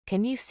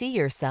Can you see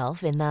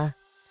yourself in the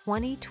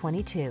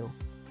 2022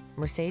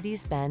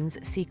 Mercedes-Benz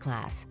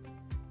C-Class?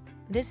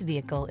 This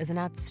vehicle is an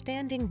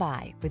outstanding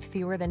buy with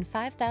fewer than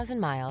 5,000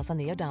 miles on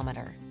the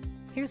odometer.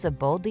 Here's a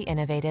boldly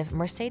innovative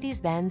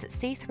Mercedes-Benz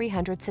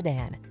C300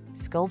 sedan.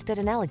 Sculpted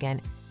and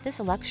elegant, this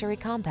luxury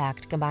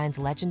compact combines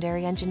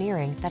legendary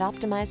engineering that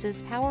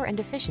optimizes power and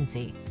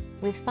efficiency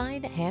with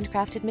fine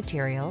handcrafted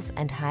materials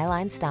and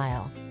highline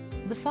style.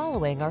 The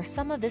following are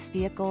some of this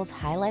vehicle's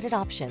highlighted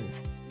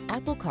options: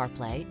 Apple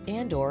CarPlay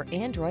and/or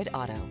Android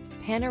Auto,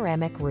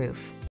 panoramic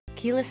roof,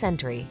 keyless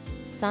entry,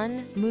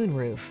 sun,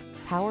 moonroof,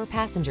 power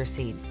passenger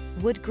seat,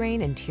 wood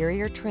grain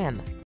interior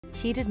trim,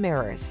 heated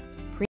mirrors,